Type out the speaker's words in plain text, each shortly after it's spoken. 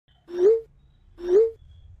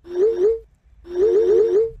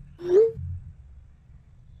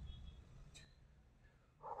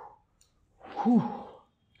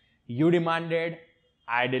You demanded,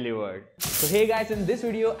 I delivered. So hey guys, in this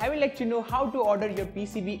video, I will let you know how to order your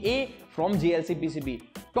PCB-A from JLCPCB.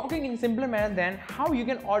 Talking in simpler manner than how you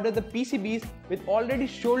can order the PCBs with already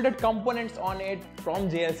shouldered components on it from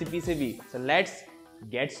JLCPCB. So let's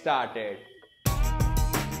get started.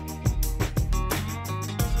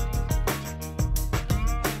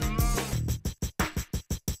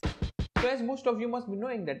 So as most of you must be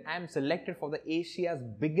knowing that I am selected for the Asia's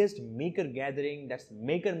biggest maker gathering, that's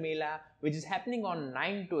Maker Mela, which is happening on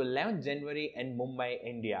 9 to 11 January in Mumbai,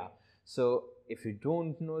 India. So if you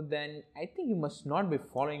don't know, then I think you must not be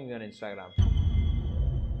following me on Instagram.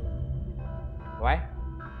 Why?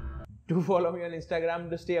 Do follow me on Instagram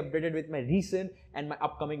to stay updated with my recent and my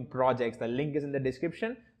upcoming projects. The link is in the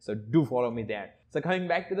description, so do follow me there. So coming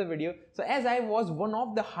back to the video, so as I was one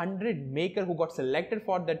of the 100 maker who got selected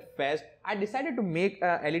for that fest, I decided to make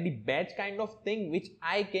a LED badge kind of thing which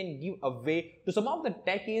I can give away to some of the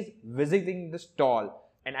techies visiting the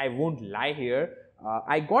stall. And I won't lie here,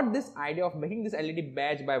 I got this idea of making this LED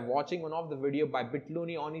badge by watching one of the video by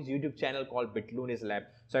Bitluni on his YouTube channel called Bitluni's Lab.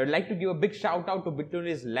 So I would like to give a big shout out to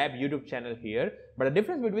Bitluni's Lab YouTube channel here. But the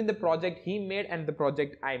difference between the project he made and the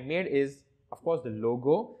project I made is, of course, the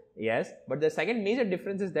logo. Yes, but the second major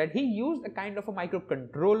difference is that he used a kind of a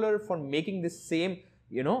microcontroller for making this same,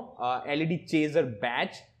 LED chaser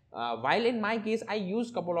badge. While in my case, I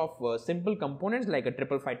used a couple of simple components like a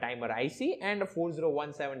 555 timer IC and a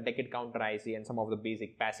 4017 decade counter IC and some of the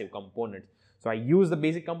basic passive components. So I use the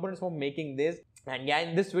basic components for making this. And yeah,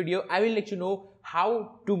 in this video, I will let you know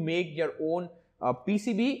how to make your own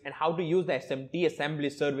PCB and how to use the SMT assembly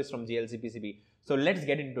service from JLCPCB. So let's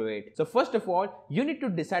get into it. So first of all, you need to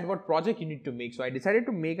decide what project you need to make. So I decided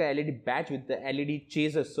to make a LED badge with the LED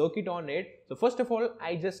chaser circuit on it. So first of all,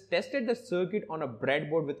 I just tested the circuit on a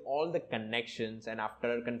breadboard with all the connections, and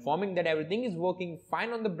after confirming that everything is working fine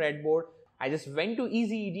on the breadboard, I just went to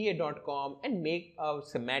easyeda.com and make a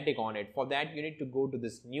schematic on it. For that, you need to go to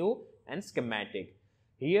this new and schematic.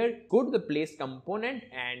 Here, go to the place component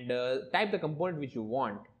and type the component which you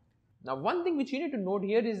want. Now, one thing which you need to note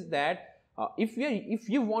here is that if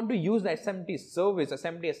you want to use the SMT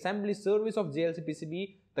assembly service of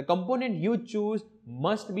JLCPCB, the component you choose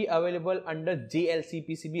must be available under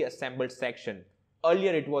JLCPCB assembled section.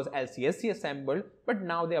 Earlier it was LCSC assembled, but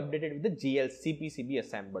now they updated with the JLCPCB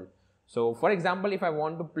assembled. So for example, if I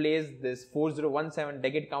want to place this 4017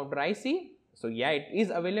 decade counter IC, so yeah, it is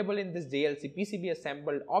available in this JLCPCB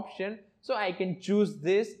assembled option. So I can choose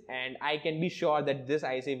this and I can be sure that this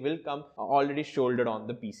IC will come already shouldered on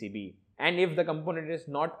the PCB. And if the component is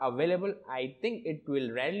not available, I think it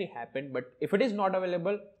will rarely happen, but if it is not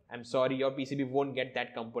available, I'm sorry, your PCB won't get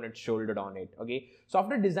that component shouldered on it. Okay. So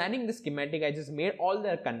after designing the schematic, I just made all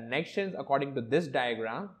the connections according to this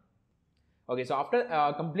diagram. Okay, so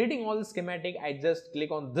after completing all the schematic, I just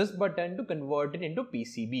click on this button to convert it into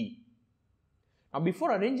PCB. Now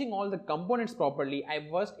before arranging all the components properly, I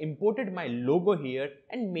first imported my logo here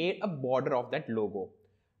and made a border of that logo.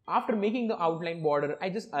 After making the outline border, I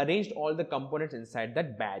just arranged all the components inside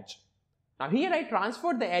that badge. Now here I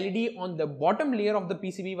transferred the LED on the bottom layer of the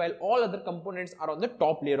PCB while all other components are on the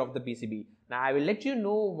top layer of the PCB. Now I will let you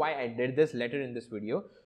know why I did this later in this video.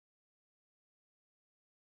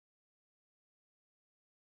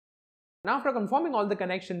 Now after confirming all the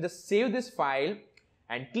connections, just save this file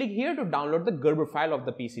and click here to download the Gerber file of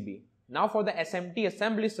the PCB. Now for the SMT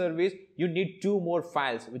assembly service, you need two more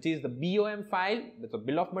files, which is the BOM file, that's a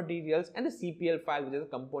bill of materials, and the CPL file, which is a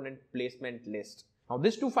component placement list. Now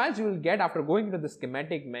these two files you will get after going into the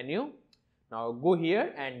schematic menu. Now go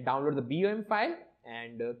here and download the BOM file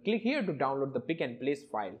and click here to download the pick and place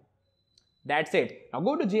file. That's it. Now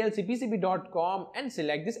go to JLCPCB.com and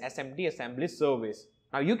select this SMT assembly service.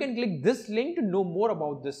 Now you can click this link to know more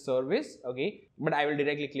about this service, okay, but I will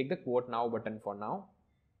directly click the quote now button for now.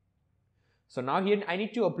 So now here I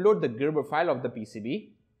need to upload the Gerber file of the PCB.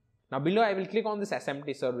 Now below I will click on this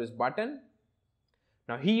SMT service button.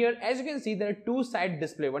 Now here, as you can see, there are two side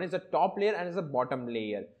display. One is the top layer and is the bottom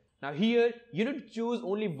layer. Now here you need to choose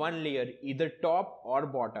only one layer, either top or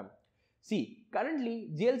bottom. See, currently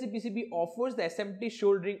JLCPCB offers the SMT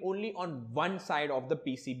shouldering only on one side of the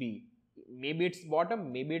PCB. Maybe it's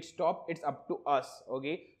bottom, maybe it's top, it's up to us,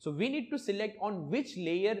 okay. So we need to select on which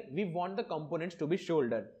layer we want the components to be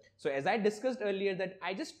shouldered. So as I discussed earlier that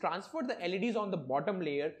I just transferred the LEDs on the bottom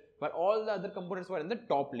layer while all the other components were in the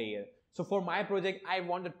top layer. So for my project, I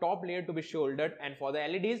want the top layer to be shouldered, and for the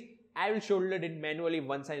LEDs, I will shoulder it manually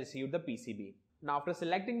once I receive the PCB. Now after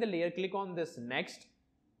selecting the layer, click on this next.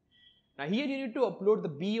 Now here you need to upload the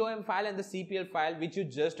BOM file and the CPL file which you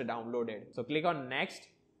just downloaded. So click on next.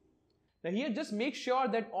 Now here just make sure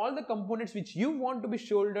that all the components which you want to be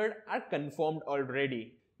soldered are confirmed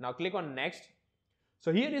already. Now click on next.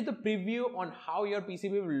 So here is the preview on how your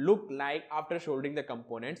PCB will look like after soldering the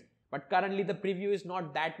components. But currently the preview is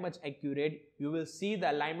not that much accurate. You will see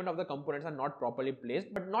the alignment of the components are not properly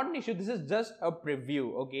placed, but not an issue. This is just a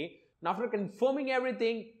preview, okay? Now after confirming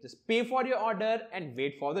everything, just pay for your order and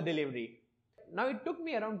wait for the delivery. Now it took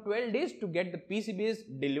me around 12 days to get the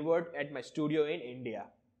PCBs delivered at my studio in India.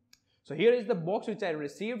 So here is the box which I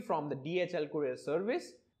received from the DHL courier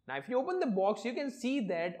service. Now if you open the box, you can see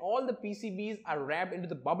that all the PCBs are wrapped into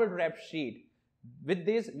the bubble wrap sheet. With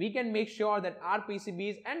this, we can make sure that our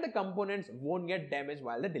PCBs and the components won't get damaged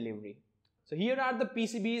while the delivery. So here are the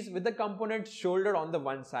PCBs with the components soldered on the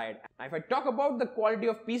one side. Now if I talk about the quality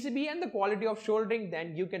of PCB and the quality of soldering,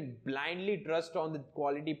 then you can blindly trust on the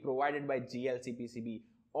quality provided by JLCPCB.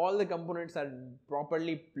 All the components are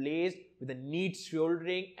properly placed with a neat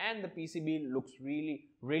soldering and the PCB looks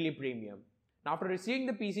really premium. Now after receiving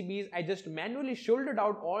the PCBs, I just manually soldered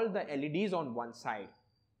out all the LEDs on one side.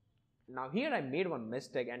 Now here I made one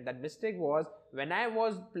mistake, and that mistake was when I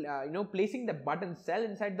was placing the button cell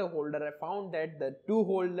inside the holder, I found that the two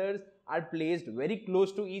holders are placed very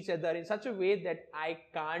close to each other in such a way that I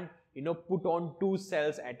can't put on two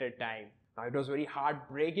cells at a time. Now it was very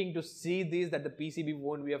heartbreaking to see this, that the PCB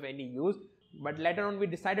won't be of any use, but later on we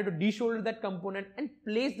decided to desolder that component and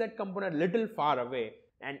place that component a little far away,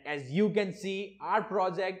 and as you can see, our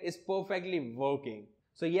project is perfectly working.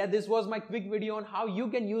 So yeah, this was my quick video on how you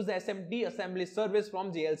can use the SMT assembly service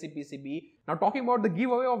from JLCPCB. Now talking about the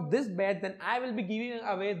giveaway of this badge, then I will be giving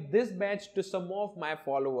away this badge to some of my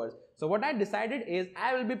followers. So what I decided is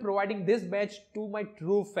I will be providing this badge to my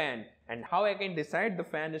true fan. And how I can decide the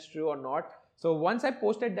fan is true or not? So once I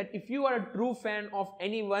posted that if you are a true fan of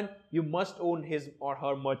anyone, you must own his or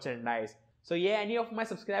her merchandise. So yeah, any of my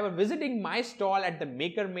subscribers visiting my stall at the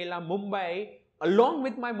Maker Mela, Mumbai, along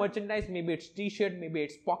with my merchandise, maybe it's t-shirt, maybe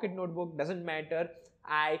it's pocket notebook, doesn't matter,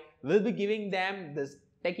 I will be giving them this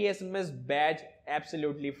techiesms badge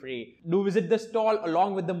absolutely free. Do visit the stall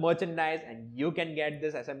along with the merchandise and you can get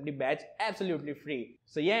this SMT badge absolutely free.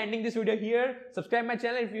 So yeah, ending this video here. Subscribe my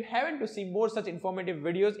channel if you haven't to see more such informative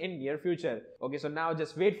videos in near future. Okay, so now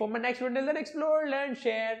just wait for my next video and explore, learn,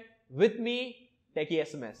 share with me,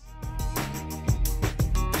 techiesms.